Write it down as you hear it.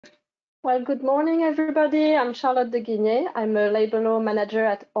Well, good morning, everybody. I'm Charlotte de Guigné. I'm a labor law manager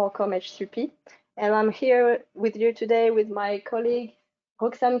at Orcom H3P, and I'm here with you today with my colleague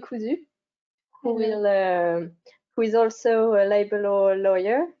Roxane Cousu, who is also a labor law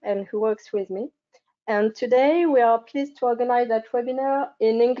lawyer and who works with me. And today we are pleased to organize that webinar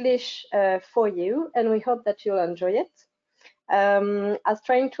in English for you, and we hope that you'll enjoy it. As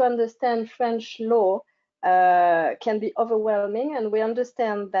trying to understand French law can be overwhelming, and we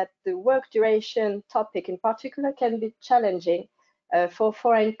understand that the work duration topic in particular can be challenging for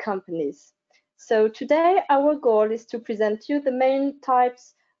foreign companies. So today our goal is to present you the main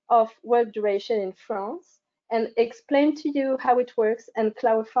types of work duration in France and explain to you how it works and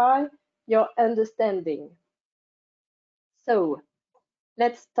clarify your understanding. So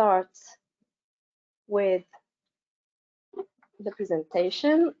let's start with the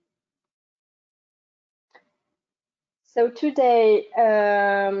presentation. So today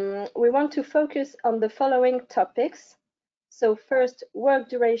we want to focus on the following topics. So first, work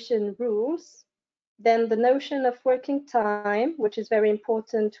duration rules, then the notion of working time, which is very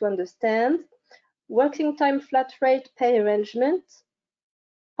important to understand, working time flat rate pay arrangement,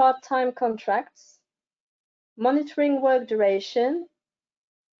 part-time contracts, monitoring work duration,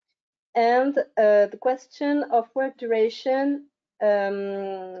 and the question of work duration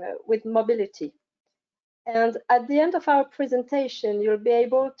with mobility. And at the end of our presentation, you'll be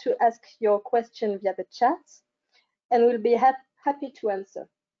able to ask your question via the chat, and we'll be happy to answer.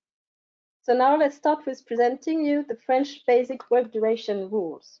 So now let's start with presenting you the French basic work duration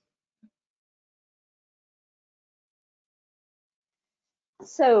rules.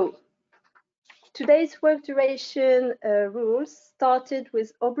 So today's work duration rules started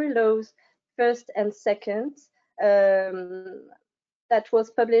with Aubry Law's first and second, that was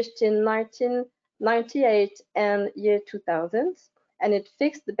published in 1998 and year 2000, and it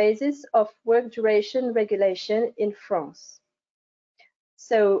fixed the basis of work duration regulation in France.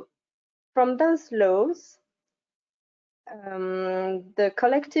 So from those laws, the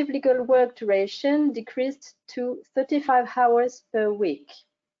collective legal work duration decreased to 35 hours per week.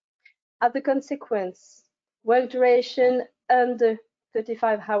 As a consequence, work duration under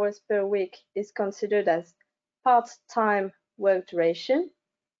 35 hours per week is considered as part-time work duration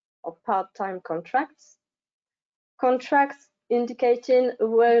or part-time contracts. Contracts indicating a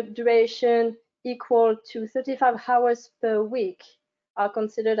work duration equal to 35 hours per week are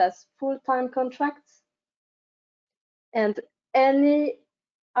considered as full-time contracts, and any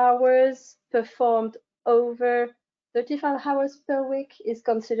hours performed over 35 hours per week is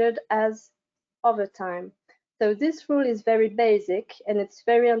considered as overtime. So this rule is very basic, and it's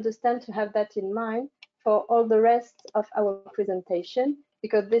very understand to have that in mind for all the rest of our presentation,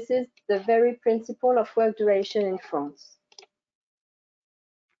 because this is the very principle of work duration in France.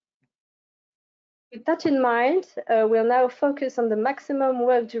 With that in mind, we'll now focus on the maximum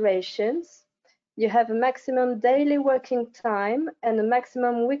work durations. You have a maximum daily working time and a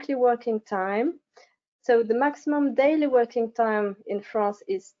maximum weekly working time. So the maximum daily working time in France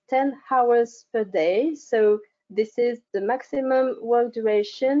is 10 hours per day. So this is the maximum work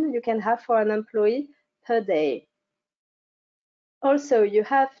duration you can have for an employee per day. Also, you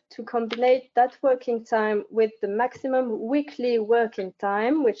have to combine that working time with the maximum weekly working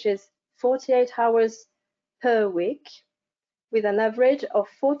time, which is 48 hours per week, with an average of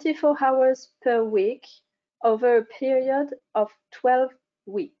 44 hours per week over a period of 12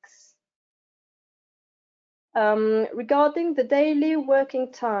 weeks. Regarding the daily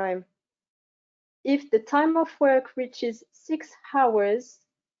working time, if the time of work reaches 6 hours,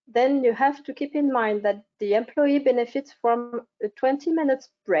 then you have to keep in mind that the employee benefits from a 20 minutes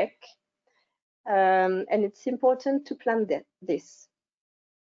break, and it's important to plan this.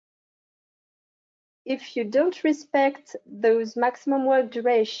 If you don't respect those maximum work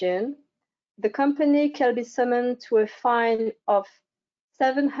duration, the company can be summoned to a fine of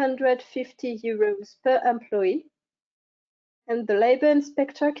 750 euros per employee, and the labor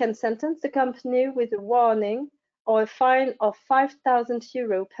inspector can sentence the company with a warning or a fine of 5,000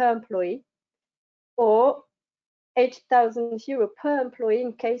 euro per employee, or 8,000 euro per employee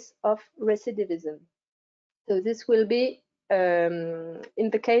in case of recidivism. So this will be in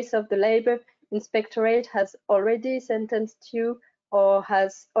the case of the labor inspectorate has already sentenced you or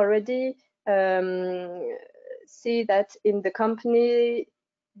has already see that in the company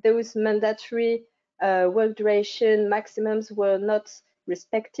those mandatory work duration maximums were not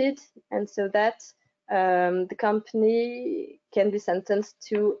respected, and so that the company can be sentenced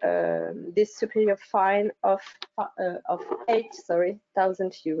to this superior fine of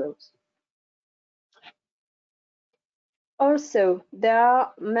 8,000 euros. Also, there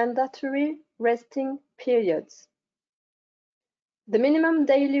are mandatory resting periods. The minimum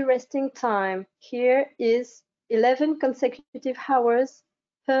daily resting time here is 11 consecutive hours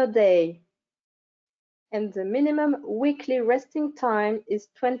per day, and the minimum weekly resting time is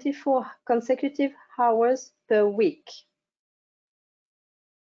 24 consecutive hours per week.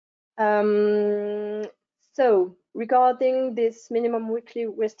 So regarding this minimum weekly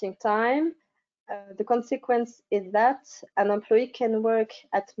resting time, the consequence is that an employee can work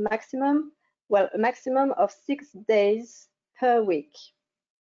at a maximum of 6 days per week.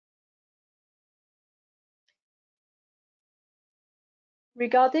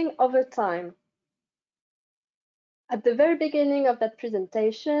 Regarding overtime, at the very beginning of that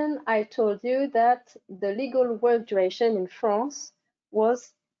presentation, I told you that the legal work duration in France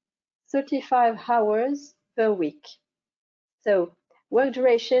was 35 hours per week. So work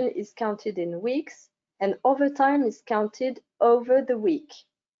duration is counted in weeks and overtime is counted over the week.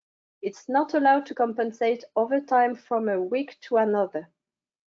 It's not allowed to compensate overtime from a week to another,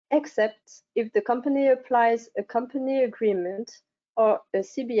 except if the company applies a company agreement or a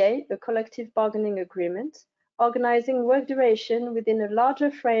CBA, a collective bargaining agreement, organizing work duration within a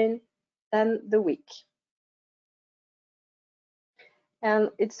larger frame than the week. And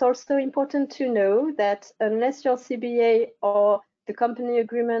it's also important to know that unless your CBA or the company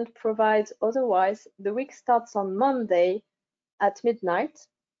agreement provides otherwise, the week starts on Monday at midnight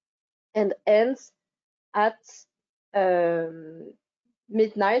and ends at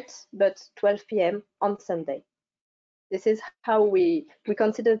midnight, but 12 p.m. on Sunday. This is how we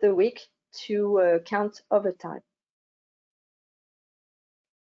consider the week to count overtime.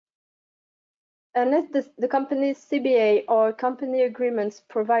 Unless the company's CBA or company agreements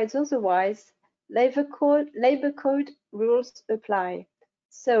provides otherwise, labor code rules apply.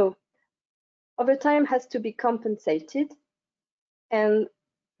 So overtime has to be compensated. And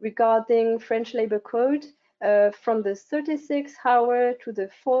regarding French labor code, from the 36th hour to the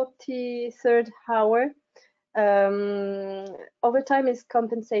 43rd hour, overtime is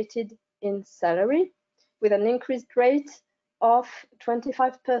compensated in salary with an increased rate of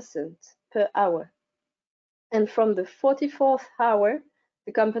 25% per hour. And from the 44th hour,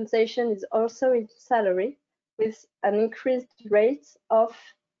 the compensation is also in salary with an increased rate of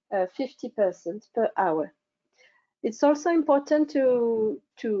 50% per hour. It's also important to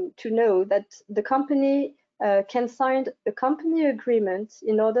know that the company can sign a company agreement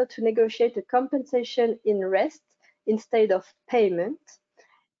in order to negotiate a compensation in rest instead of payment,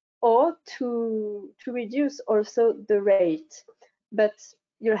 or to reduce also the rate. But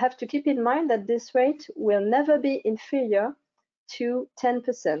you'll have to keep in mind that this rate will never be inferior to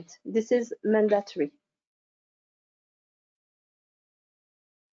 10%. This is mandatory.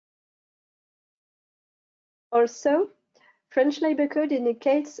 Also, French labor code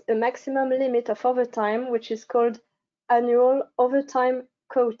indicates a maximum limit of overtime, which is called annual overtime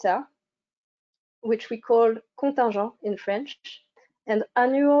quota, which we call contingent in French. And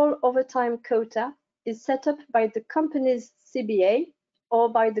annual overtime quota is set up by the company's CBA or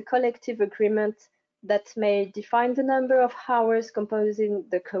by the collective agreement that may define the number of hours composing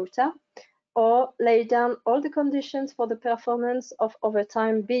the quota or lay down all the conditions for the performance of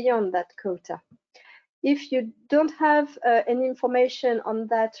overtime beyond that quota. If you don't have any information on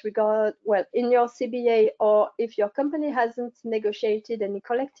that in your CBA, or if your company hasn't negotiated any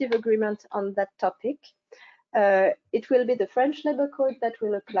collective agreement on that topic, it will be the French labor code that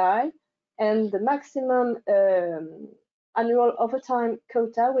will apply, and the maximum annual overtime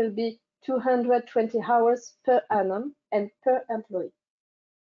quota will be 220 hours per annum and per employee.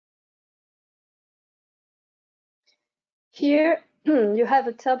 Here you have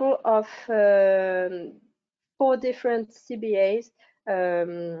a table of 4 different CBAs,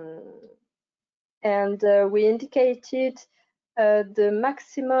 and we indicated the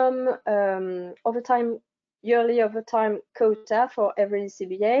maximum yearly overtime quota for every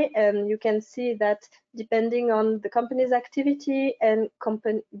CBA, and you can see that depending on the company's activity and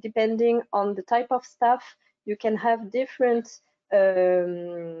depending on the type of staff, you can have different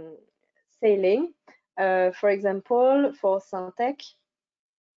sailing. For example, for Syntec,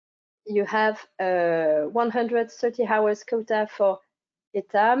 you have 130 hours quota for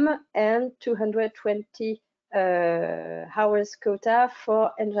ETAM and 220 hours quota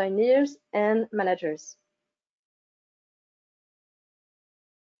for engineers and managers.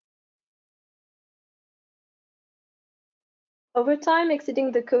 Overtime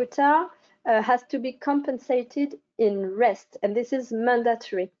exceeding the quota has to be compensated in rest, and this is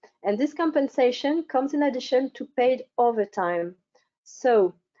mandatory. And this compensation comes in addition to paid overtime.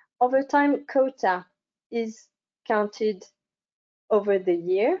 So overtime quota is counted over the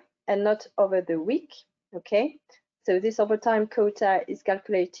year and not over the week. Okay, so this overtime quota is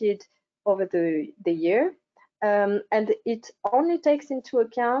calculated over the year, and it only takes into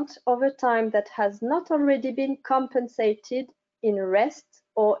account overtime that has not already been compensated in rest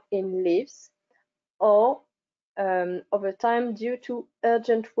or in leaves, or overtime due to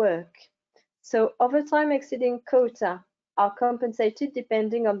urgent work. So overtime exceeding quota are compensated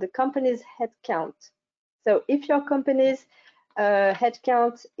depending on the company's headcount. So if your company's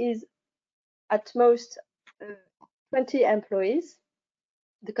headcount is at most 20 employees,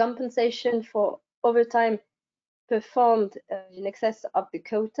 the compensation for overtime performed in excess of the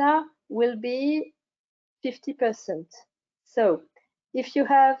quota will be 50%. So if you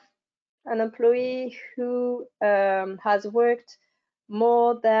have an employee who has worked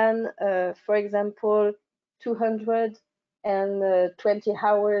more than, for example, 220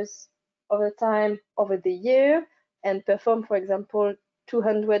 hours overtime over the year and perform, for example,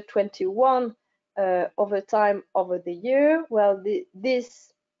 221 overtime over the year, well,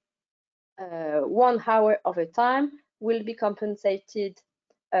 this 1 hour overtime will be compensated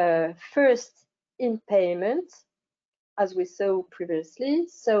first in payment, as we saw previously.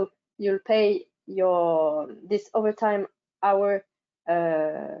 So you'll pay this overtime hour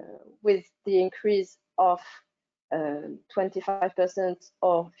with the increase of 25%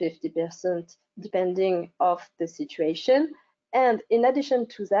 or 50%, depending of the situation. And in addition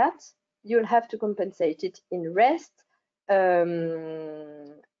to that, you'll have to compensate it in rest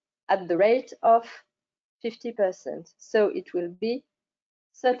at the rate of 50%. So it will be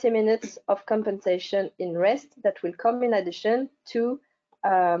 30 minutes of compensation in rest that will come in addition to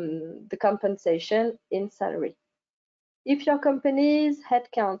the compensation in salary. If your company's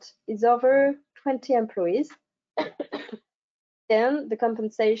headcount is over 20 employees, then the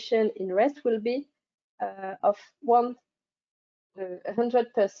compensation in rest will be of 100%.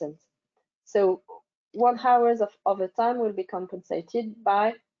 So 1 hour of overtime will be compensated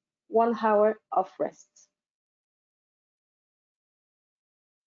by 1 hour of rest.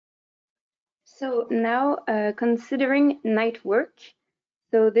 So now considering night work,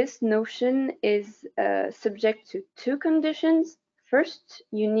 so this notion is subject to two conditions. First,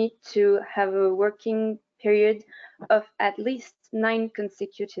 you need to have a working period of at least 9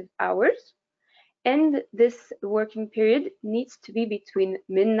 consecutive hours, and this working period needs to be between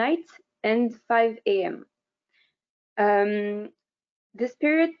midnight and 5 a.m. This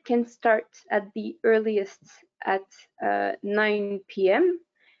period can start at the earliest at 9 p.m.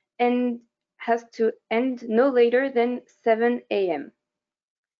 and has to end no later than 7 a.m.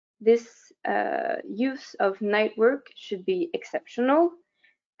 This use of night work should be exceptional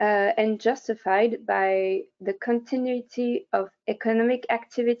and justified by the continuity of economic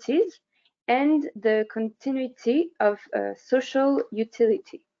activities and the continuity of social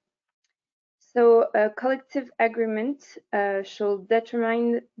utility. So a collective agreement shall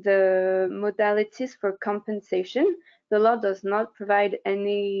determine the modalities for compensation. The law does not provide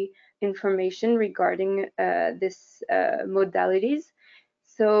any information regarding these modalities.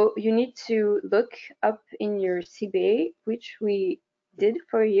 So you need to look up in your CBA, which we did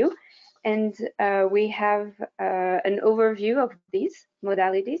for you. And we have an overview of these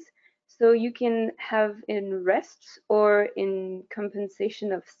modalities. So you can have in rest or in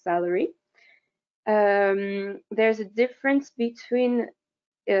compensation of salary. There's a difference between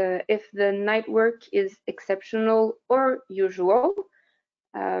if the night work is exceptional or usual.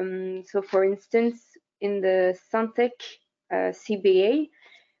 So for instance, in the Santec CBA,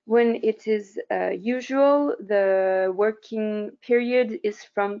 when it is usual, the working period is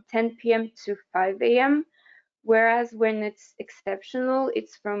from 10 p.m. to 5 a.m., whereas when it's exceptional,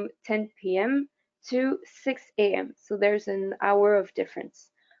 it's from 10 p.m. to 6 a.m. So there's an hour of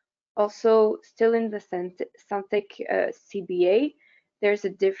difference. Also, still in the Santec CBA, there's a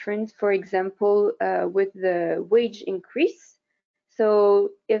difference, for example, with the wage increase.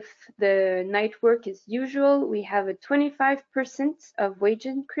 So if the night work is usual, we have a 25% of wage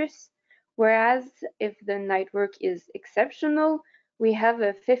increase, whereas if the night work is exceptional, we have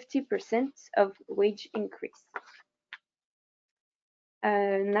a 50% of wage increase.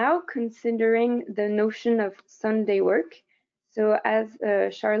 Now, considering the notion of Sunday work, so as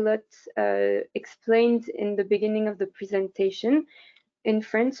Charlotte explained in the beginning of the presentation, in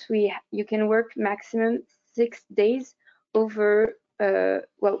France, you can work maximum 6 days over,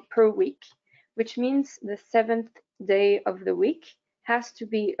 per week, which means the 7th day of the week has to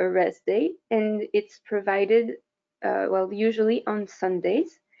be a rest day, and it's provided, usually on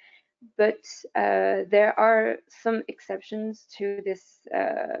Sundays. But there are some exceptions to this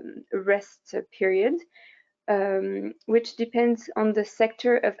rest period. which depends on the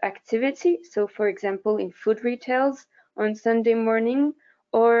sector of activity. So, for example, in food retails on Sunday morning,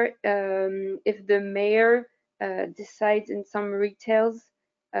 or if the mayor decides in some retails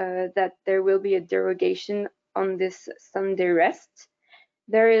that there will be a derogation on this Sunday rest.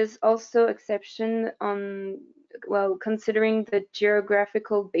 There is also exception on, well, considering the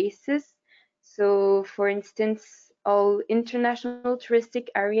geographical basis. So, for instance, all international touristic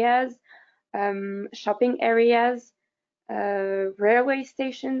areas, shopping areas, railway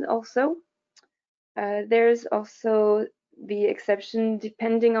stations also. There's also the exception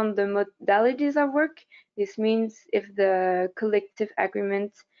depending on the modalities of work. This means if the collective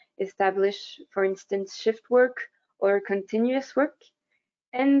agreement establish, for instance, shift work or continuous work.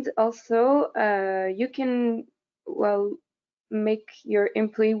 And also, you can, well, make your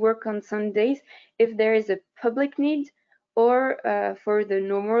employee work on Sundays if there is a public need or for the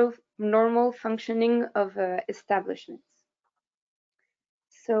normal functioning of establishments.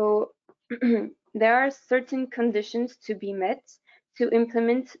 So there are certain conditions to be met to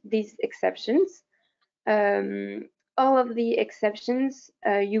implement these exceptions. All of the exceptions,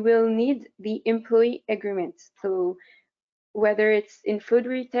 you will need the employee agreement. So whether it's in food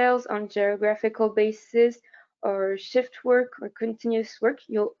retails on geographical basis or shift work or continuous work,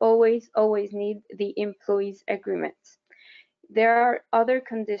 you'll always need the employee's agreement. There are other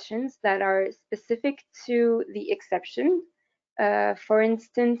conditions that are specific to the exception. For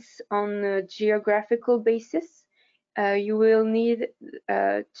instance, on a geographical basis, you will need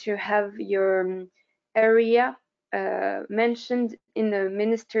to have your area mentioned in a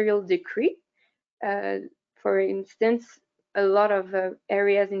ministerial decree. For instance, a lot of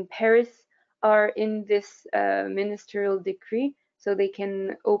areas in Paris are in this ministerial decree, so they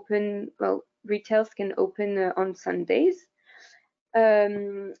can open, well, retails can open on Sundays.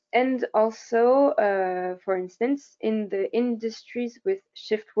 And also, for instance, in the industries with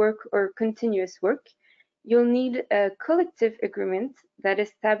shift work or continuous work, you'll need a collective agreement that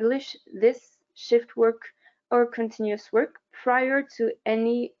establish this shift work or continuous work prior to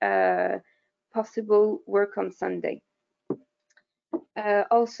any possible work on Sunday.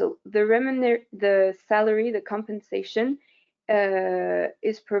 Also, the salary, the compensation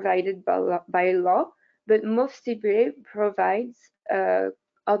is provided by law, but most CBA provides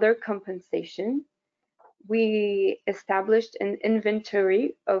other compensation. We established an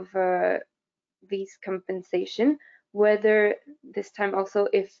inventory of these compensation, whether this time also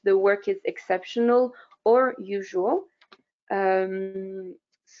if the work is exceptional or usual.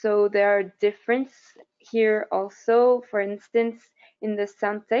 So there are difference here also. For instance, in the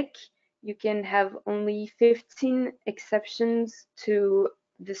Santec, you can have only 15 exceptions to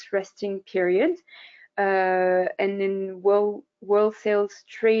this resting period. And in World Sales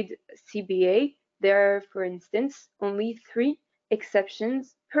Trade CBA, there are, for instance, only 3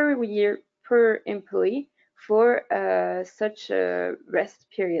 exceptions per year per employee for such a rest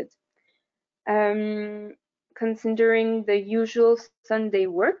period. Considering the usual Sunday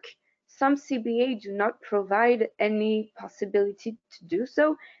work, some CBA do not provide any possibility to do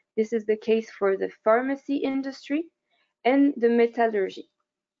so. This is the case for the pharmacy industry and the metallurgy.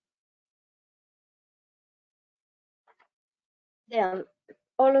 Then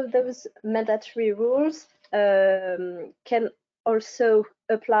all of those mandatory rules can also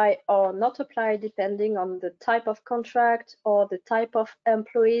apply or not apply depending on the type of contract or the type of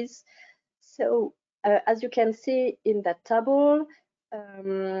employees. So as you can see in that table,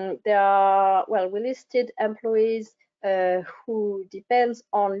 there are, well, we listed employees who depends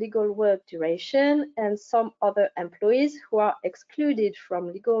on legal work duration and some other employees who are excluded from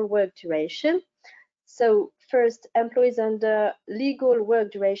legal work duration. So first, employees under legal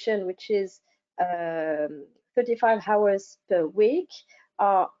work duration, which is 35 hours per week,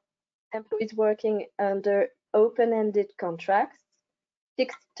 are employees working under open-ended contracts,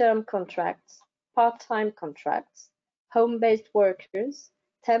 fixed-term contracts, part-time contracts, home-based workers,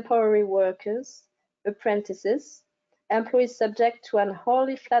 temporary workers, apprentices, employees subject to an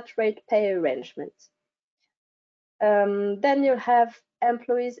hourly flat rate pay arrangement. Then you have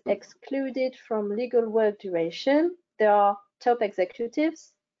employees excluded from legal work duration. There are top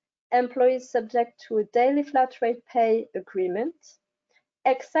executives, employees subject to a daily flat rate pay agreement,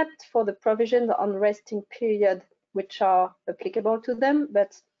 except for the provisions on resting period, which are applicable to them,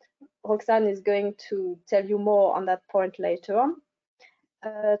 but Roxane is going to tell you more on that point later on.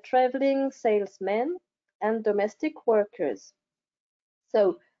 Traveling salesmen and domestic workers.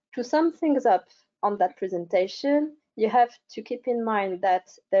 So to sum things up on that presentation, you have to keep in mind that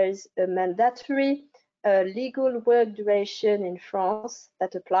there is a mandatory a legal work duration in France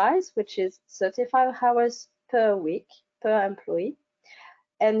that applies, which is 35 hours per week per employee.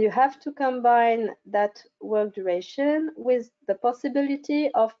 And you have to combine that work duration with the possibility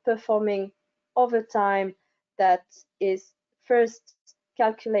of performing overtime that is first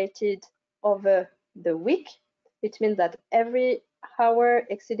calculated over the week. It means that every hour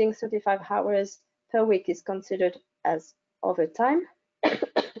exceeding 35 hours per week is considered as overtime,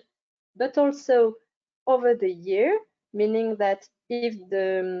 but also over the year, meaning that if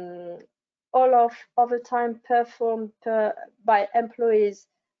the all of overtime performed by employees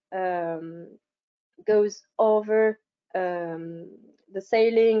um, goes over the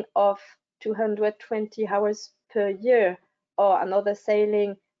sailing of 220 hours per year, or another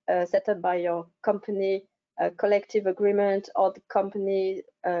sailing set up by your company collective agreement or the company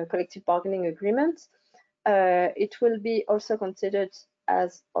collective bargaining agreement, it will be also considered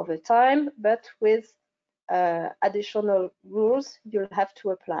as overtime, but with additional rules you'll have to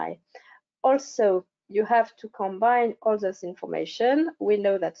apply. Also, you have to combine all this information, we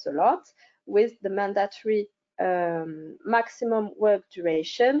know that's a lot, with the mandatory maximum work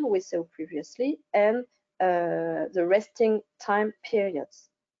duration we saw previously and the resting time periods.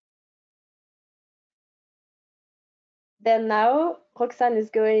 Then now, Roxane is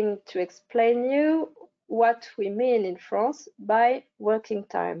going to explain you what we mean in France by working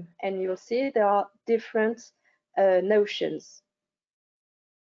time. And you'll see there are different notions.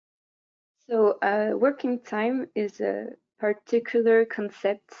 So, working time is a particular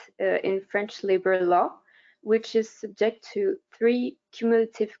concept in French labor law, which is subject to three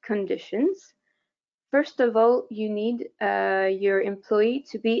cumulative conditions. First of all, you need your employee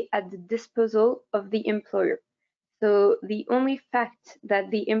to be at the disposal of the employer. So the only fact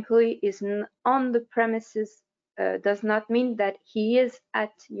that the employee is on the premises does not mean that he is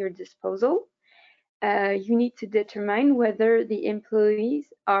at your disposal. You need to determine whether the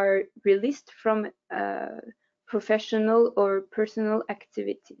employees are released from professional or personal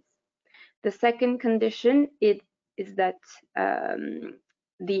activities. The second condition is that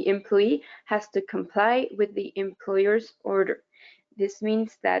the employee has to comply with the employer's order. This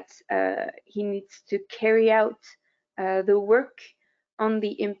means that he needs to carry out the work on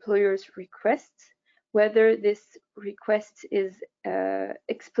the employer's request, whether this request is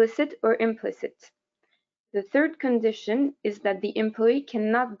explicit or implicit. The third condition is that the employee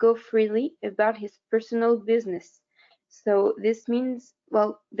cannot go freely about his personal business. So this means,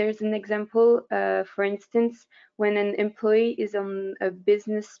 well, there's an example, for instance, when an employee is on a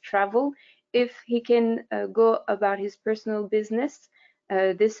business travel, if he can go about his personal business,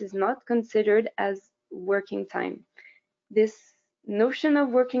 this is not considered as working time. This notion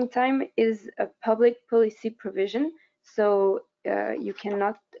of working time is a public policy provision, so you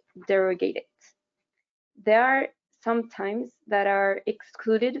cannot derogate it. There are some times that are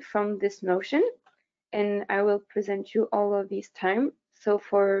excluded from this notion, and I will present you all of these time. So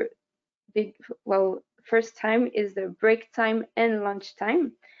for the, well, first time is the break time and lunch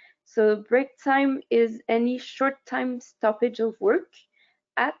time. So break time is any short time stoppage of work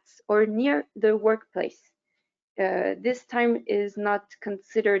at or near the workplace. This time is not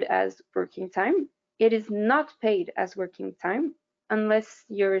considered as working time. It is not paid as working time unless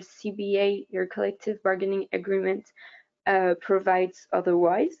your CBA, your collective bargaining agreement, provides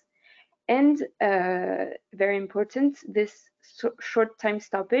otherwise. And very important, this short time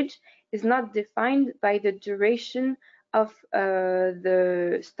stoppage is not defined by the duration of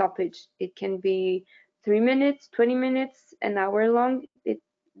the stoppage. It can be 3 minutes, 20 minutes, an hour long. It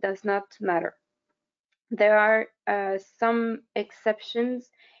does not matter. There are some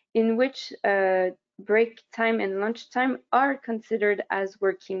exceptions in which break time and lunch time are considered as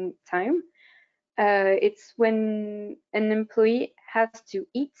working time. It's when an employee has to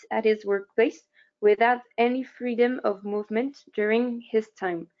eat at his workplace without any freedom of movement during his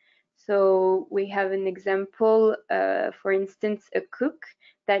time. So we have an example, for instance, a cook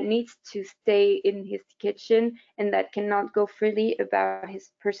that needs to stay in his kitchen and that cannot go freely about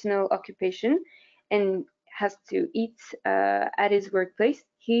his personal occupation and has to eat at his workplace.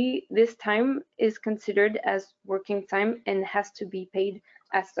 This time is considered as working time and has to be paid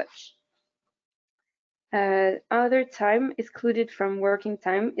as such. Other time excluded from working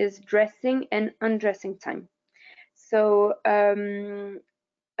time is dressing and undressing time. So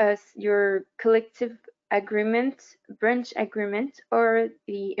as your collective agreement, branch agreement, or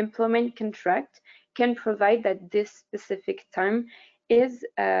the employment contract can provide that this specific time is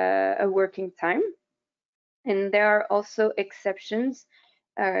a working time. And there are also exceptions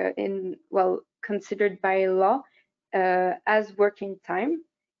considered by law as working time.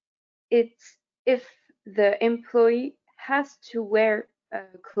 It's if the employee has to wear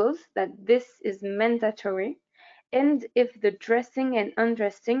clothes, that this is mandatory, and if the dressing and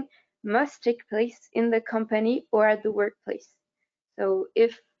undressing must take place in the company or at the workplace. So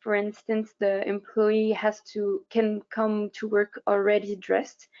if, for instance, the employee can come to work already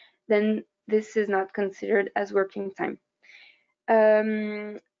dressed, then this is not considered as working time.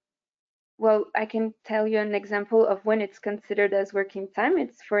 Well, I can tell you an example of when it's considered as working time.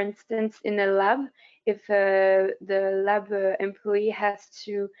 It's, for instance, in a lab, if the lab employee has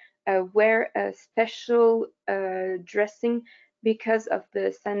to wear a special dressing because of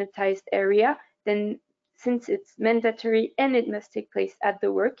the sanitized area, then since it's mandatory and it must take place at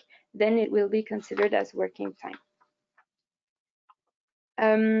the work, then it will be considered as working time.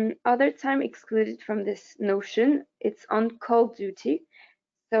 Other time excluded from this notion, it's on-call duty.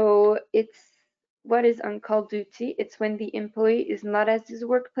 So it's what is on-call duty? It's when the employee is not at his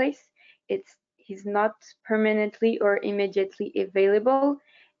workplace, he's not permanently or immediately available,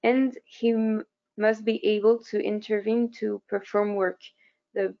 and he must be able to intervene to perform work.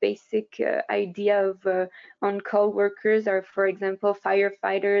 The basic idea of on-call workers are, for example,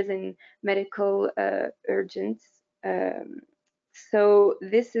 firefighters and medical urgents. So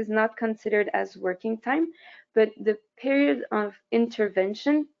this is not considered as working time, but the period of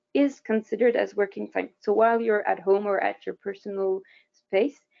intervention is considered as working time. So while you're at home or at your personal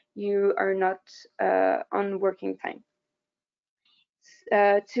space, you are not on working time.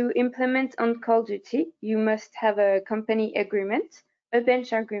 To implement on-call duty, you must have a company agreement, a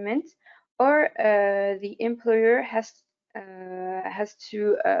bench agreement, or the employer has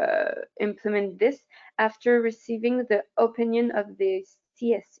to implement this after receiving the opinion of the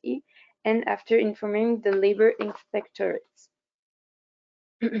CSE and after informing the labor inspectorates.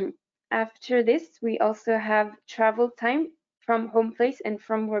 After this, we also have travel time from home place and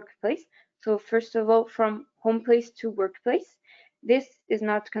from workplace. So first of all, from home place to workplace, this is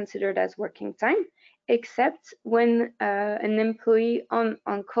not considered as working time, except when an employee on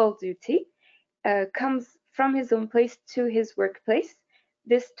call duty comes from his own place to his workplace.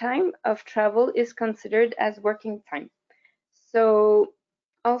 This time of travel is considered as working time. So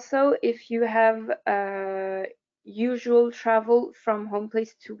also, if you have usual travel from home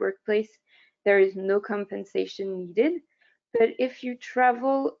place to workplace, there is no compensation needed. But if you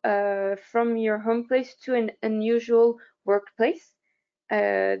travel from your home place to an unusual workplace,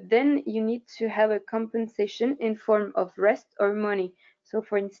 then you need to have a compensation in form of rest or money. So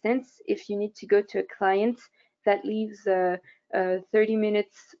for instance, if you need to go to a client that lives 30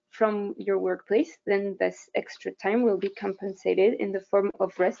 minutes from your workplace, then this extra time will be compensated in the form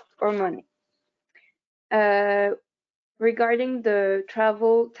of rest or money. Regarding the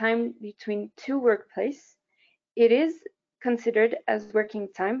travel time between two workplaces, it is considered as working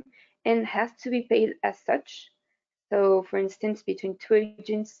time and has to be paid as such. So for instance, between two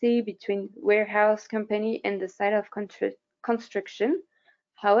agencies, between warehouse company and the site of construction.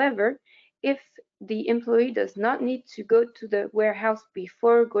 However, if the employee does not need to go to the warehouse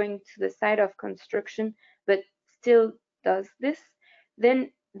before going to the site of construction, but still does this,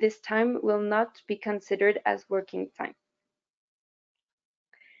 then this time will not be considered as working time.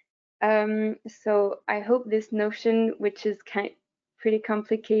 So I hope this notion, which is pretty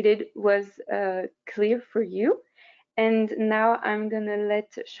complicated, was clear for you. And now I'm gonna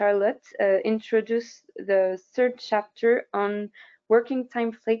let Charlotte introduce the third chapter on working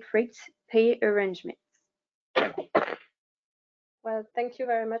time flat rate pay arrangements. Well, thank you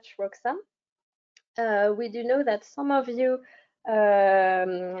very much, Roxanne. We do know that some of you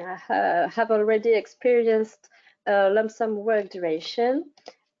have already experienced lump sum work duration.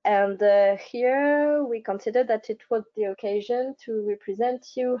 And here we consider that it was the occasion to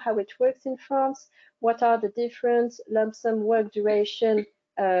represent you how it works in France, what are the different lump sum work duration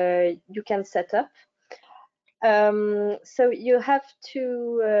you can set up. So you have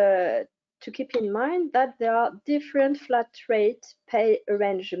to keep in mind that there are different flat rate pay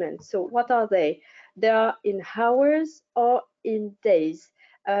arrangements. So what are they? They are in hours or in days.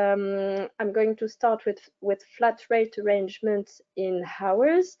 I'm going to start with flat rate arrangements in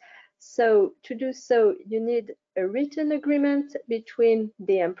hours. So to do so, you need a written agreement between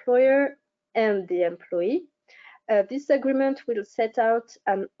the employer and the employee. This agreement will set out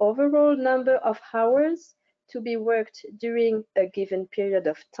an overall number of hours to be worked during a given period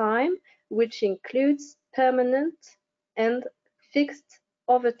of time, which includes permanent and fixed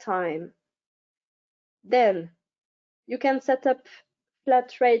overtime. Then you can set up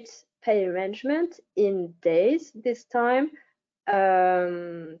flat rate pay arrangement in days this time.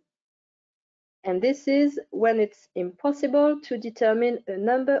 And this is when it's impossible to determine a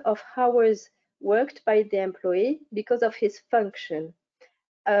number of hours worked by the employee because of his function.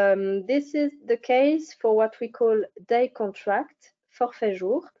 This is the case for what we call day contract, forfait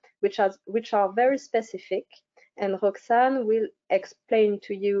jour, which are very specific, and Roxane will explain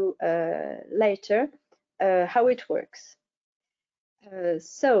to you later how it works.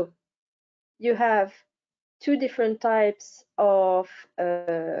 So you have two different types of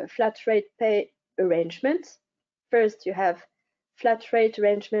flat rate pay arrangements. First, you have flat rate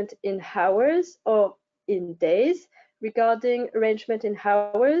arrangement in hours or in days. Regarding arrangement in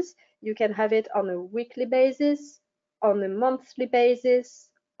hours, you can have it on a weekly basis, on a monthly basis,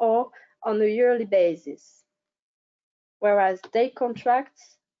 or on a yearly basis. Whereas day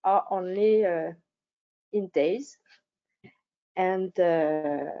contracts are only in days. And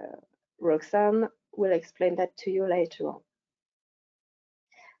Roxane will explain that to you later on.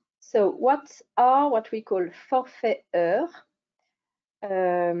 So what are what we call forfait heures?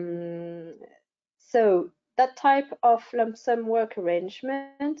 So that type of lump sum work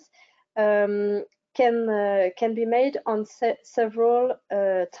arrangement can be made on several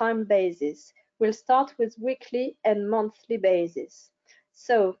time bases. We'll start with weekly and monthly basis.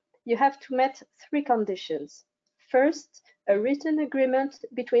 So you have to meet three conditions. First, a written agreement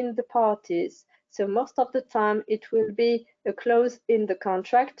between the parties. So most of the time it will be a clause in the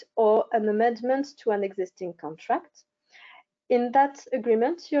contract or an amendment to an existing contract. In that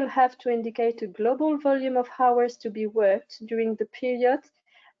agreement, you'll have to indicate a global volume of hours to be worked during the period,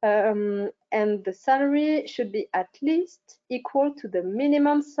 and the salary should be at least equal to the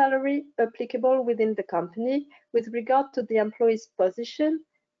minimum salary applicable within the company with regard to the employee's position,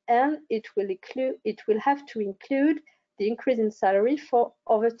 and it will have to include the increase in salary for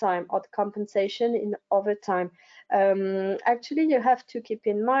overtime or the compensation in overtime. Actually, you have to keep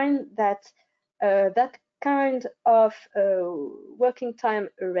in mind that that kind of working time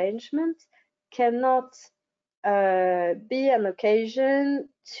arrangement cannot be an occasion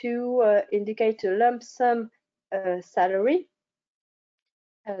to indicate a lump sum salary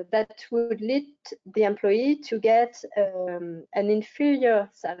that would lead the employee to get an inferior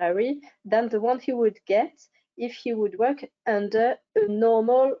salary than the one he would get if he would work under a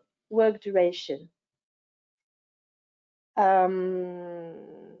normal work duration.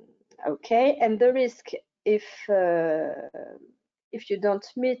 Okay, and the risk if you don't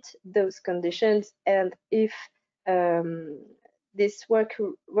meet those conditions and if this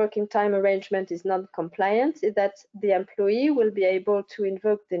working time arrangement is not compliant, is that the employee will be able to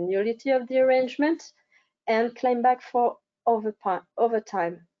invoke the nullity of the arrangement and claim back for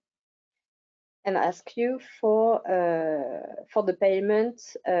overtime and ask you for the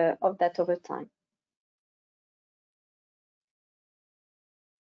payment of that overtime.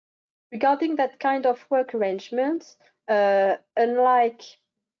 Regarding that kind of work arrangement, unlike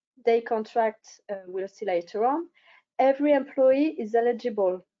day contracts we'll see later on, every employee is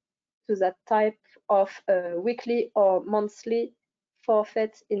eligible to that type of weekly or monthly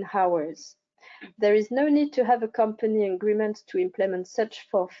forfeit in hours. There is no need to have a company agreement to implement such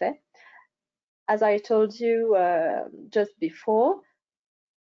forfeit. As I told you just before,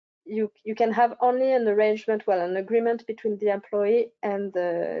 you can have only an arrangement, well, an agreement between the employee and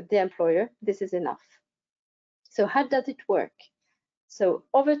the employer. This is enough. So how does it work? So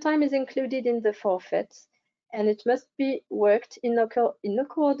overtime is included in the forfeit, and it must be worked in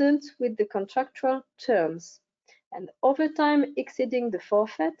accordance with the contractual terms. And overtime exceeding the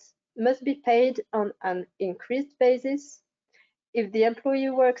forfeit must be paid on an increased basis. If the employee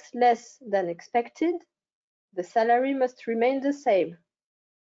works less than expected, the salary must remain the same.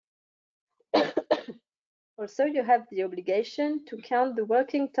 Also, you have the obligation to count the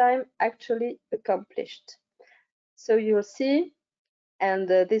working time actually accomplished. So you'll see, and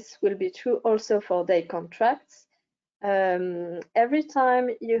this will be true also for day contracts, every time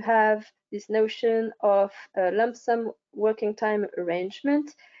you have this notion of a lump sum working time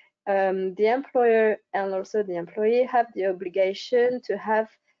arrangement, the employer and also the employee have the obligation to have,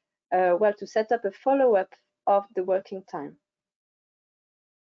 well, to set up a follow-up of the working time.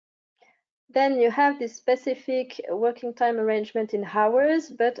 Then you have this specific working time arrangement in hours,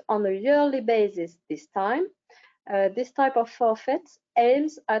 but on a yearly basis this time. This type of forfeit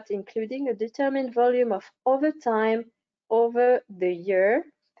aims at including a determined volume of overtime over the year,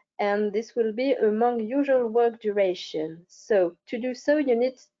 and this will be among usual work duration. So to do so, you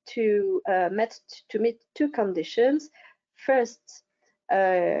need to meet two conditions. First,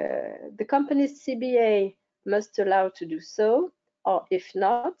 the company's CBA must allow to do so, or if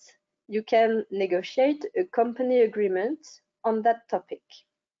not, you can negotiate a company agreement on that topic.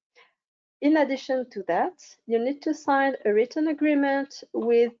 In addition to that, you need to sign a written agreement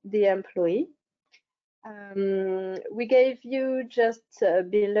with the employee We gave you just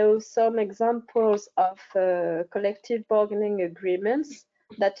below some examples of collective bargaining agreements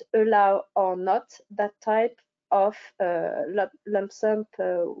that allow or not that type of lump sum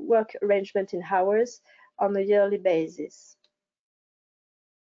work arrangement in hours on a yearly basis.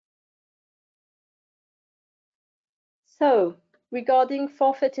 So, regarding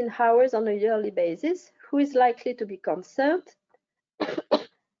forfeit in hours on a yearly basis, who is likely to be concerned?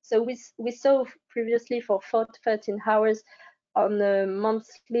 So we saw previously for 13 hours on a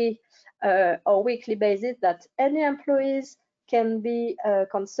monthly or weekly basis that any employees can be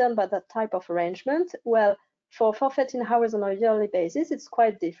concerned by that type of arrangement. Well, for 13 hours on a yearly basis, it's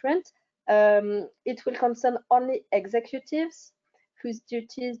quite different. It will concern only executives whose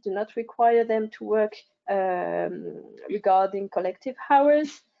duties do not require them to work regarding collective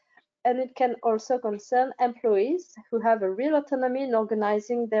hours, and it can also concern employees who have a real autonomy in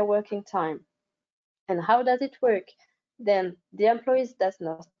organizing their working time. And how does it work? Then the employee does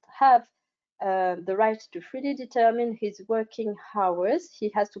not have the right to freely determine his working hours.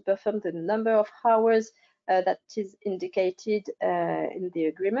 He has to perform the number of hours that is indicated in the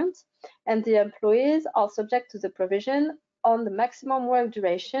agreement. And the employees are subject to the provision on the maximum work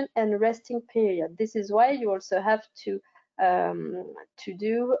duration and resting period. This is why you also have to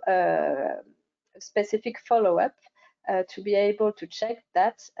do a specific follow-up to be able to check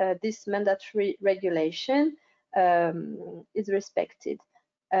that this mandatory regulation is respected.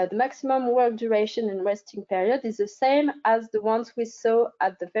 The maximum work duration and resting period is the same as the ones we saw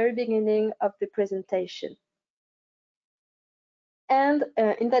at the very beginning of the presentation. And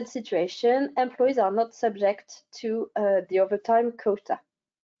in that situation, employees are not subject to the overtime quota.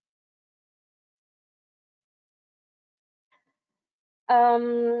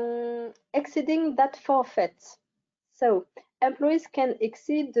 Exceeding that forfeit. So employees can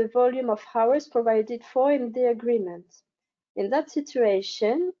exceed the volume of hours provided for in the agreement. In that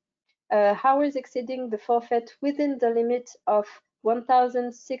situation, hours exceeding the forfeit within the limit of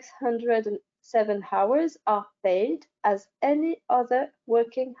 1,607 hours are paid as any other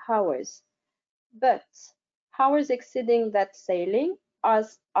working hours. But hours exceeding that ceiling are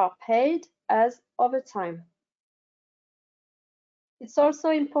paid as overtime. It's also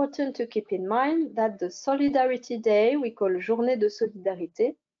important to keep in mind that the Solidarity Day, we call Journée de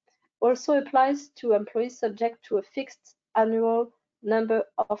Solidarité, also applies to employees subject to a fixed annual number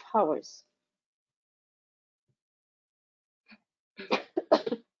of hours.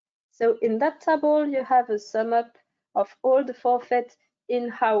 So in that table, you have a sum up of all the forfeit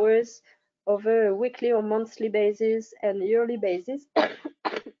in hours over a weekly or monthly basis and yearly basis.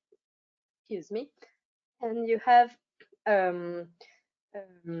 Excuse me. And you have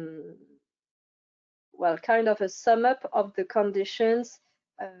well, kind of a sum up of the conditions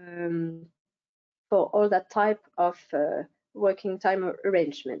for all that type of working time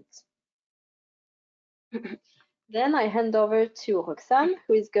arrangements. Then I hand over to Roxane,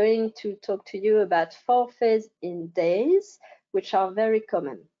 who is going to talk to you about forfaits in days, which are very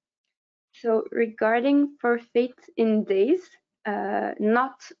common. So regarding forfaits in days,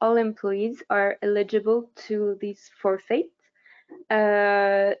 not all employees are eligible to these forfaits.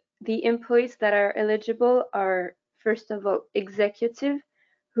 The employees that are eligible are, first of all, executive,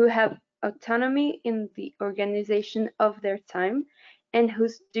 who have autonomy in the organization of their time and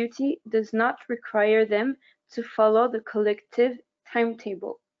whose duty does not require them to follow the collective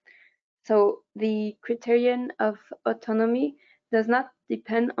timetable. So the criterion of autonomy does not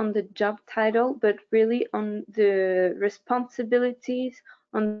depend on the job title, but really on the responsibilities,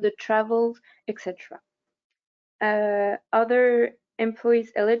 on the travels, etc. Other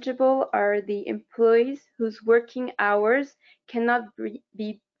employees eligible are the employees whose working hours cannot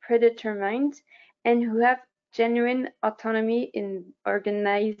be predetermined and who have genuine autonomy in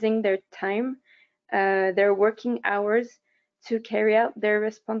organizing their time, their working hours to carry out their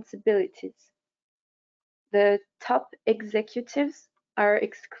responsibilities. The top executives are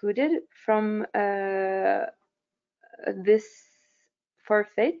excluded from this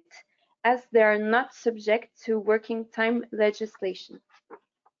forfeit as they are not subject to working time legislation.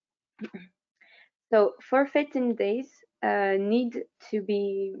 So forfeit in days need to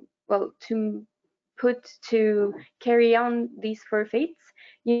be, well, to carry on these forfeits,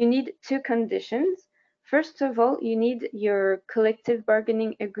 you need two conditions. First of all, you need your collective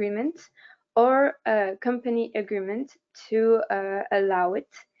bargaining agreement or a company agreement to allow it.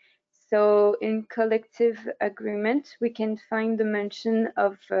 So in collective agreement, we can find the mention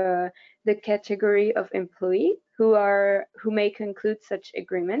of the category of employee who may conclude such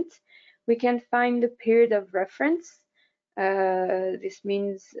agreement. We can find the period of reference, This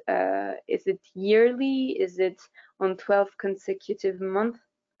means, is it yearly? Is it on 12 consecutive months?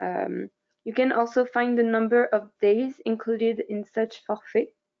 You can also find the number of days included in such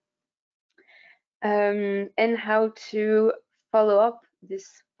forfait, and how to follow up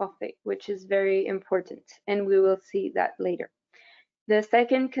this forfait, which is very important, and we will see that later. The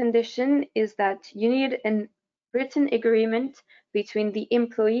second condition is that you need a written agreement between the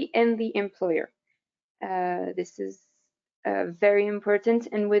employee and the employer. This is very important,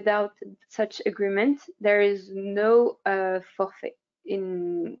 and without such agreement, there is no forfait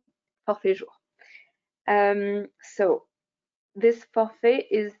in forfait jour. So this forfait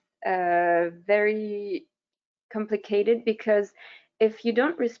is very complicated, because if you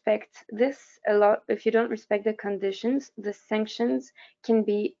don't respect this if you don't respect the conditions, the sanctions can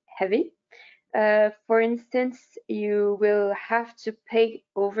be heavy. For instance, you will have to pay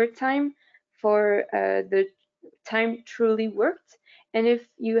overtime for the time truly worked, and if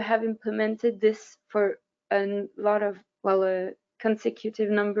you have implemented this for a lot of, well, a consecutive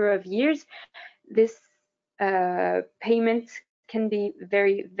number of years, this payment can be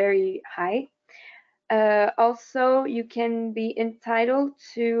very, very high. Also, you can be entitled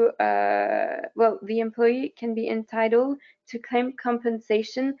to, well, the employee can be entitled to claim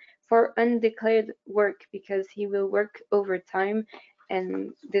compensation for undeclared work, because he will work overtime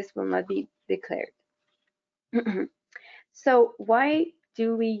and this will not be declared. So why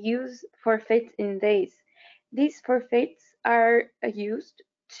do we use forfeit in days? These forfeits are used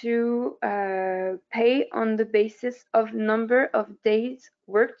to pay on the basis of number of days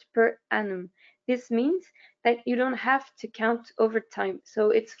worked per annum. This means that you don't have to count overtime.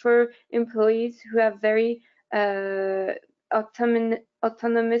 So it's for employees who have very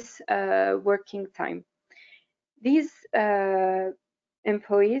autonomous working time. These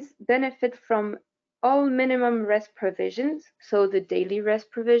employees benefit from all minimum rest provisions, so the daily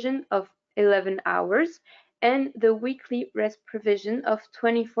rest provision of 11 hours and the weekly rest provision of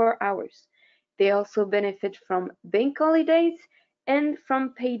 24 hours. They also benefit from bank holidays and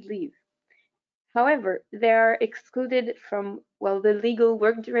from paid leave. However, they are excluded from, well, the legal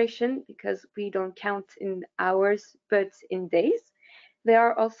work duration, because we don't count in hours but in days. They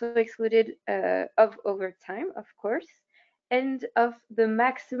are also excluded of overtime, of course, and of the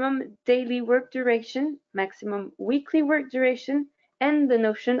maximum daily work duration, maximum weekly work duration, and the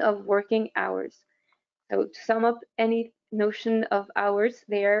notion of working hours. So to sum up, any notion of hours,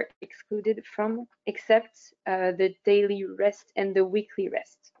 they are excluded from, except the daily rest and the weekly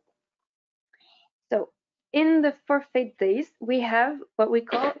rest. So in the forfeit days, we have what we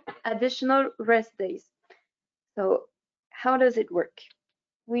call additional rest days. So how does it work?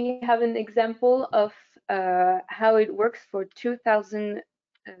 We have an example of how it works for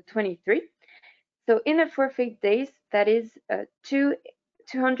 2023. So in a forfeit days, that is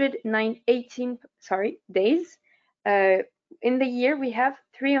 218 days. In the year, we have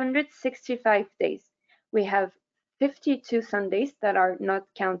 365 days. We have 52 Sundays that are not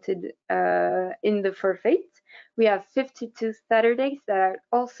counted in the forfeit. We have 52 Saturdays that are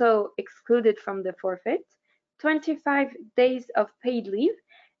also excluded from the forfeit, 25 days of paid leave,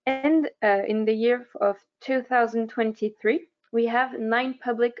 and in the year of 2023, we have 9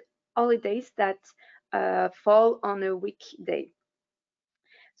 public holidays that fall on a weekday.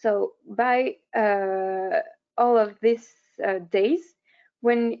 So by all of these days,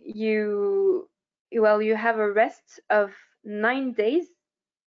 when you have a rest of 9 days,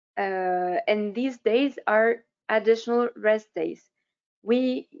 and these days are additional rest days.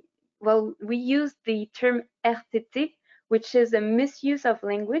 We use the term RTT, which is a misuse of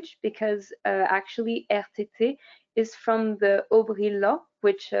language, because actually RTT is from the Aubry law,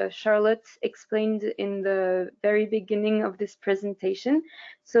 which Charlotte explained in the very beginning of this presentation.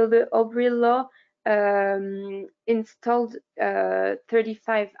 So the Aubry law installed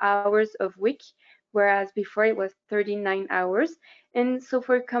 35 hours of week, whereas before it was 39 hours. And so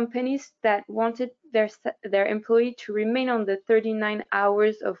for companies that wanted their employee to remain on the 39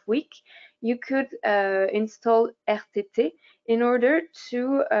 hours of week, you could install RTT in order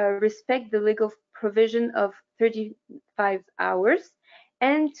to respect the legal provision of 35 hours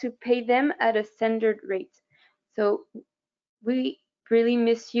and to pay them at a standard rate. So we really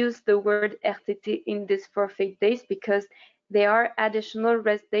misuse the word RTT in these forfeit days, because they are additional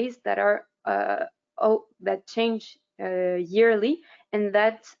rest days that are that change yearly and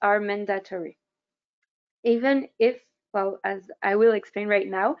that are mandatory. Even if, well, as I will explain right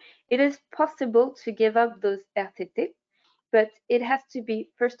now, it is possible to give up those RTT, but it has to be,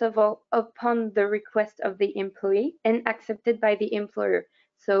 first of all, upon the request of the employee and accepted by the employer.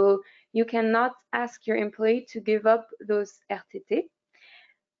 So you cannot ask your employee to give up those RTT.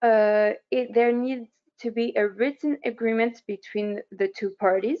 There needs to be a written agreement between the two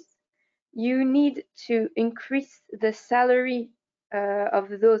parties. You need to increase the salary of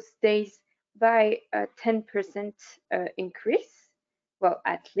those days by a 10% increase, well,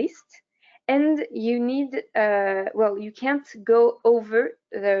 at least. And you need, well, you can't go over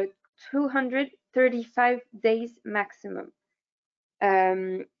the 235 days maximum.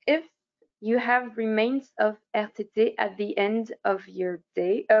 If you have remains of RTT at the end of your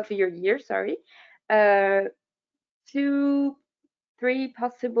year, sorry, uh, two, three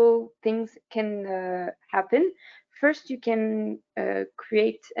possible things can happen. First, you can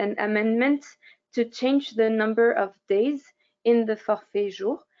create an amendment to change the number of days in the forfait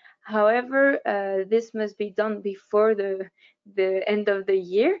jour. However, this must be done before the end of the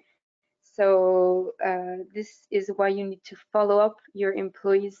year. So this is why you need to follow up your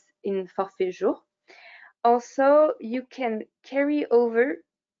employees in forfait jour. Also, you can carry over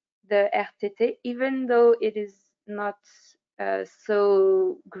the RTT, even though it is not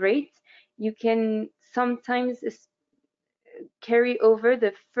so great. You can sometimes carry over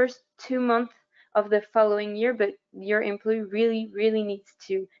the first 2 months of the following year, but your employee really needs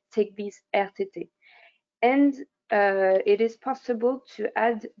to take these RTT. And it is possible to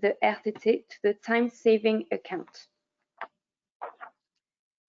add the RTT to the time saving account.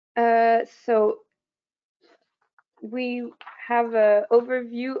 So we have an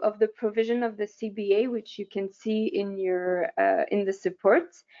overview of the provision of the CBA, which you can see in your in the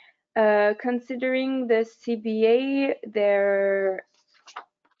support. Considering the CBA,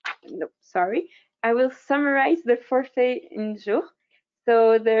 I will summarize the forfait in jour.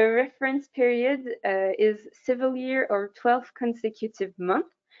 So the reference period is civil year or 12 consecutive month.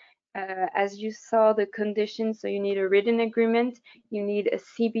 As you saw the conditions, so you need a written agreement, you need a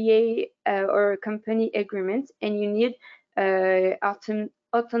CBA or a company agreement, and you need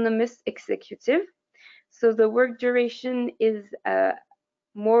autonomous executive. So the work duration is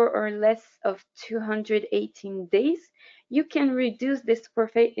more or less of 218 days. You can reduce this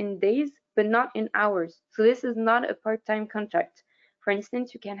forfait in days, but not in hours. So this is not a part-time contract. For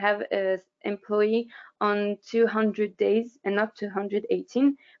instance, you can have an employee on 200 days and not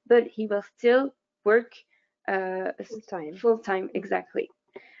 218, but he will still work full-time, exactly.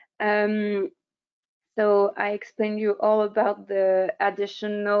 So I explained you all about the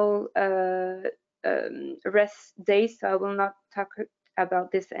additional rest days, so I will not talk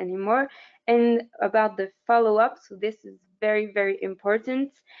about this anymore. And about the follow-up, so this is very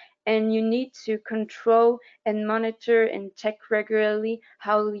important, and you need to control and monitor and check regularly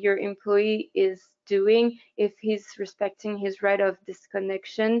how your employee is doing, if he's respecting his right of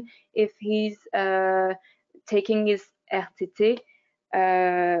disconnection, if he's taking his RTT.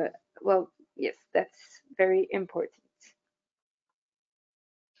 Well, yes, that's very important.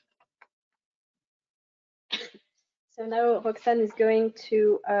 So now Roxane is going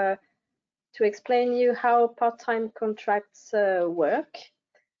to explain you how part-time contracts work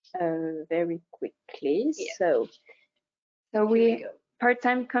very quickly. Yeah. So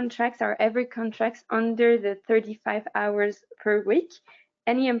part-time contracts are every contracts under the 35 hours per week.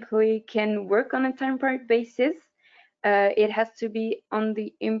 Any employee can work on a time part basis. It has to be on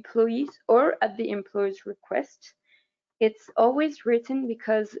the employee's or at the employer's request. It's always written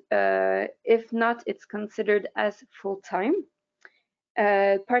because if not, it's considered as full-time.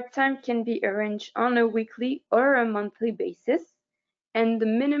 Part-time can be arranged on a weekly or a monthly basis, and the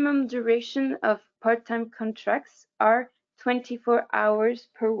minimum duration of part-time contracts are 24 hours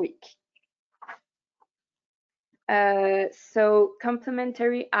per week. So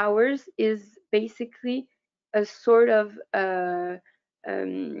complementary hours is basically a sort of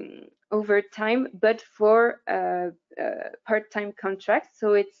overtime, but for part-time contracts.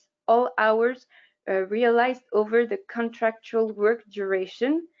 So it's all hours realized over the contractual work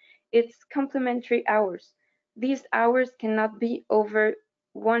duration. It's complementary hours. These hours cannot be over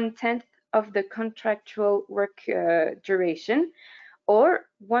 1/10 of the contractual work duration, or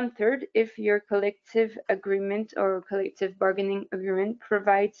 1/3 if your collective agreement or collective bargaining agreement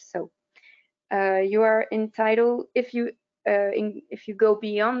provides so. You are entitled, if you go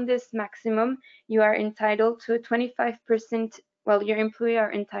beyond this maximum, you are entitled to a 25%, well, your employee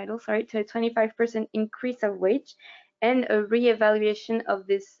are entitled, sorry, to a 25% increase of wage, and a re-evaluation of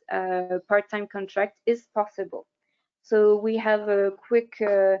this part-time contract is possible. So we have a quick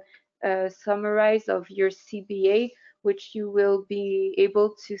summarize of your CBA, which you will be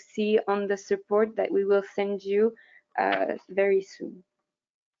able to see on the support that we will send you very soon.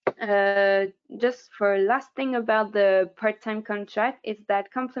 Just for last thing about the part-time contract is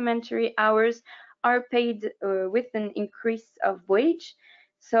that complementary hours are paid with an increase of wage.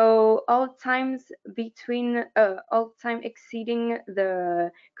 So all time exceeding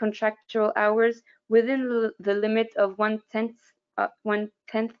the contractual hours within the limit of one tenth of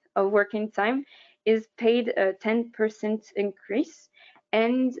working time is paid a 10% increase,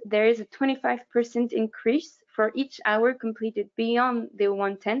 and there is a 25% increase for each hour completed beyond the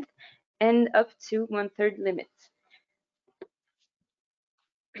 1/10 and up to 1/3 limit.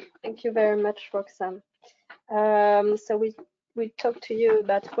 Thank you very much, Roxanne. So we talked to you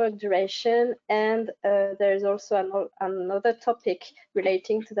about work duration, and there's also another topic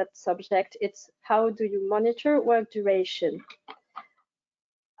relating to that subject. It's how do you monitor work duration?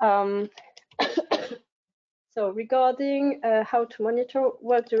 So regarding how to monitor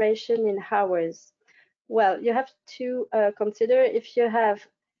work duration in hours, well, you have to consider if you have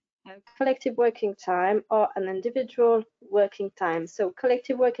collective working time or an individual working time. So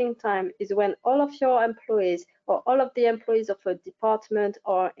collective working time is when all of your employees or all of the employees of a department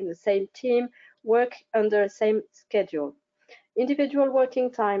or in the same team work under the same schedule. Individual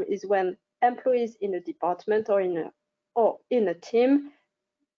working time is when employees in a department or in a team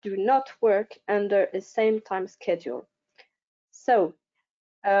do not work under a same time schedule. So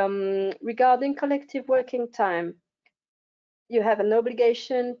regarding collective working time, you have an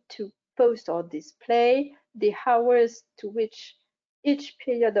obligation to post or display the hours to which each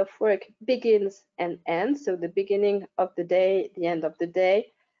period of work begins and ends, so the beginning of the day, the end of the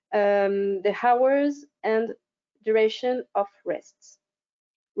day, the hours and duration of rests.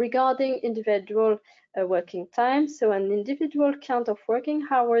 Regarding individual working time, so an individual count of working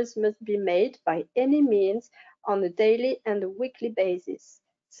hours must be made by any means on a daily and a weekly basis.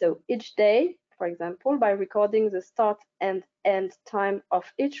 So each day, for example, by recording the start and end time of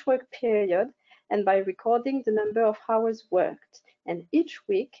each work period and by recording the number of hours worked, and each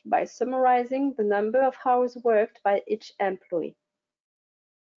week by summarizing the number of hours worked by each employee.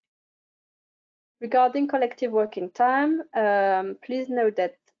 Regarding collective working time, please note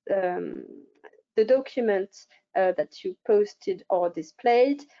that the document that you posted or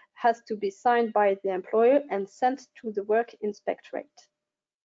displayed has to be signed by the employer and sent to the work inspectorate.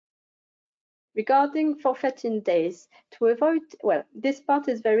 Regarding forfeiting days, to avoid, well, this part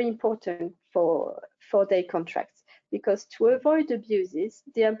is very important for day contracts, because to avoid abuses,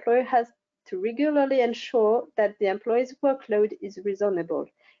 the employer has to regularly ensure that the employee's workload is reasonable.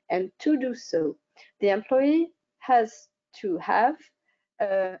 And to do so, the employee has to have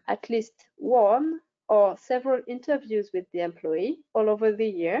at least one or several interviews with the employee all over the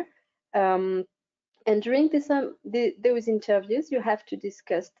year. And during those interviews, you have to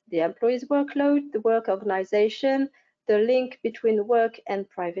discuss the employee's workload, the work organization, the link between work and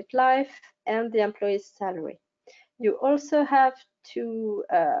private life, and the employee's salary. You also have to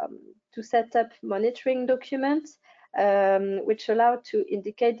set up monitoring documents, which allow to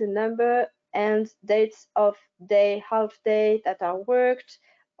indicate the number and dates of day, half day that are worked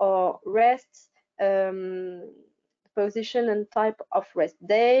or rests, position and type of rest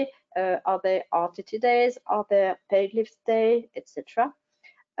day, are there RTT days, are there paid leave day, etc.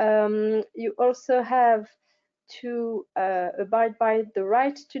 You also have to abide by the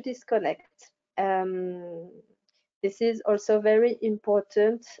right to disconnect. This is also very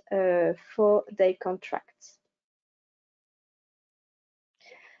important for day contracts.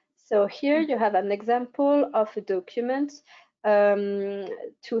 So here you have an example of a document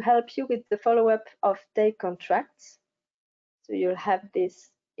to help you with the follow-up of day contracts. So you'll have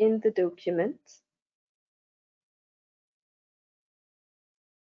this in the document.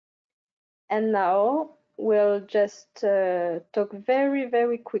 And now we'll just talk very,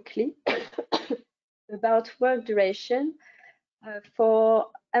 very quickly about work duration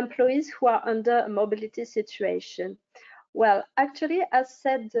for employees who are under a mobility situation. Well, actually, as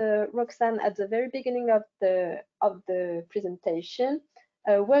said Roxanne at the very beginning of the presentation,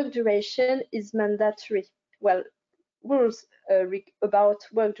 work duration is mandatory. Well, rules about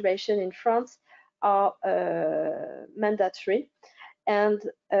work duration in France are mandatory, and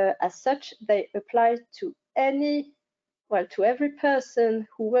as such, they apply to every person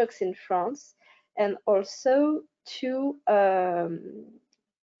who works in France, and also to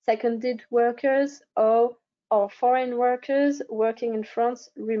seconded workers or foreign workers working in France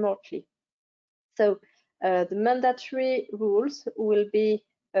remotely. So the mandatory rules will be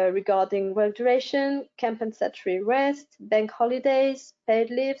regarding work duration, compensatory rest, bank holidays, paid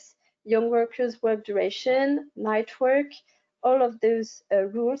leaves, young workers work duration, night work. All of those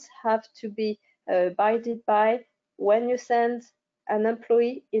rules have to be abided by when you send an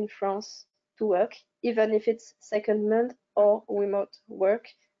employee in France to work, even if it's secondment or remote work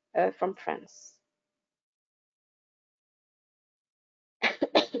from France.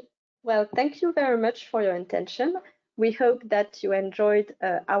 Well, thank you very much for your attention. We hope that you enjoyed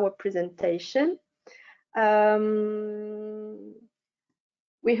our presentation.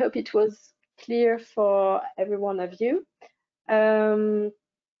 We hope it was clear for every one of you.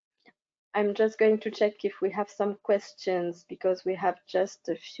 I'm just going to check if we have some questions because we have just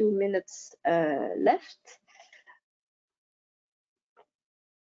a few minutes left.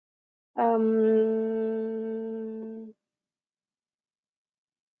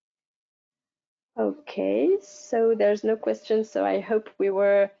 Okay, so there's no questions, so I hope we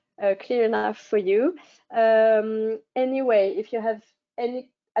were clear enough for you. Anyway, if you have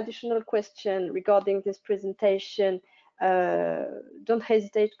any additional question regarding this presentation, don't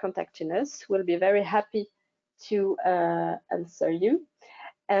hesitate contacting us. We'll be very happy to answer you.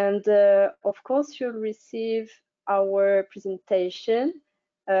 And of course, you'll receive our presentation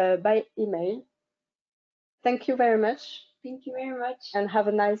by email. Thank you very much. Thank you very much. And have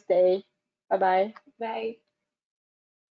a nice day. Bye-bye. Bye.